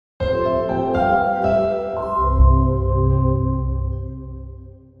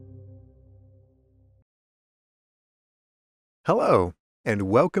Hello, and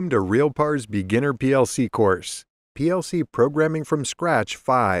welcome to RealPars Beginner PLC course, PLC Programming from Scratch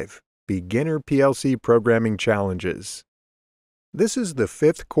 5, Beginner PLC Programming Challenges. This is the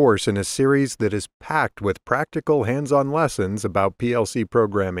 5th course in a series that is packed with practical hands-on lessons about PLC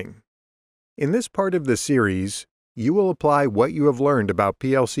programming. In this part of the series, you will apply what you have learned about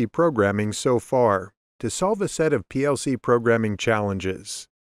PLC programming so far to solve a set of PLC programming challenges.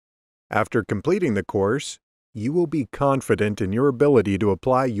 After completing the course, you will be confident in your ability to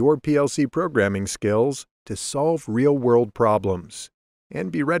apply your PLC programming skills to solve real-world problems and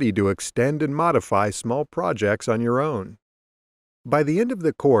be ready to extend and modify small projects on your own. By the end of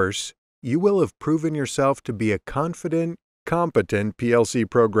the course, you will have proven yourself to be a confident, competent PLC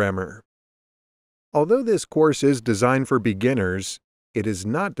programmer. Although this course is designed for beginners, it is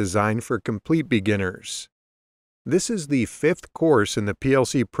not designed for complete beginners. This is the 5th course in the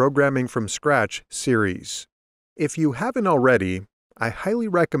PLC Programming from Scratch series. If you haven't already, I highly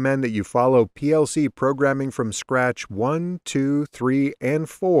recommend that you follow PLC Programming from Scratch 1, 2, 3, and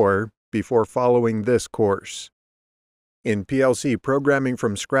 4 before following this course. In PLC Programming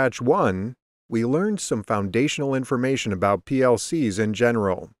from Scratch 1, we learned some foundational information about PLCs in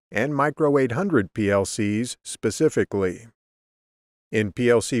general, and Micro 800 PLCs specifically. In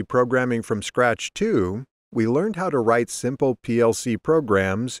PLC Programming from Scratch 2, we learned how to write simple PLC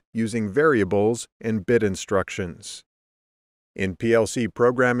programs using variables and bit instructions. In PLC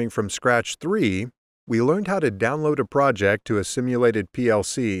Programming from Scratch 3, we learned how to download a project to a simulated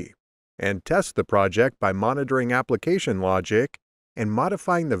PLC and test the project by monitoring application logic and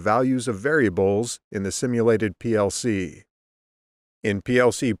modifying the values of variables in the simulated PLC. In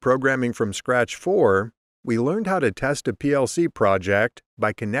PLC Programming from Scratch 4, we learned how to test a PLC project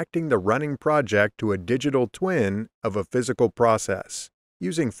by connecting the running project to a digital twin of a physical process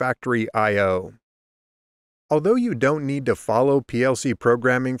using factory I/O. Although you don't need to follow PLC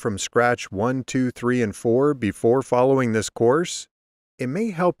Programming from Scratch 1, 2, 3, and 4 before following this course, it may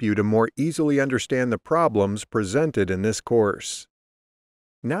help you to more easily understand the problems presented in this course.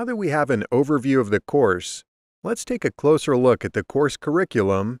 Now that we have an overview of the course, let's take a closer look at the course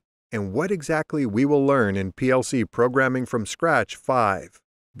curriculum and what exactly we will learn in PLC Programming from Scratch 5,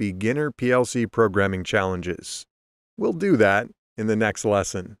 Beginner PLC Programming Challenges. We'll do that in the next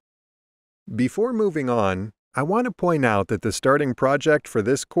lesson. Before moving on, I want to point out that the starting project for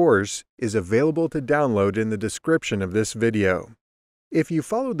this course is available to download in the description of this video. If you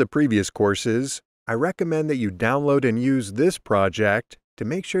followed the previous courses, I recommend that you download and use this project to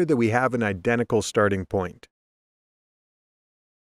make sure that we have an identical starting point.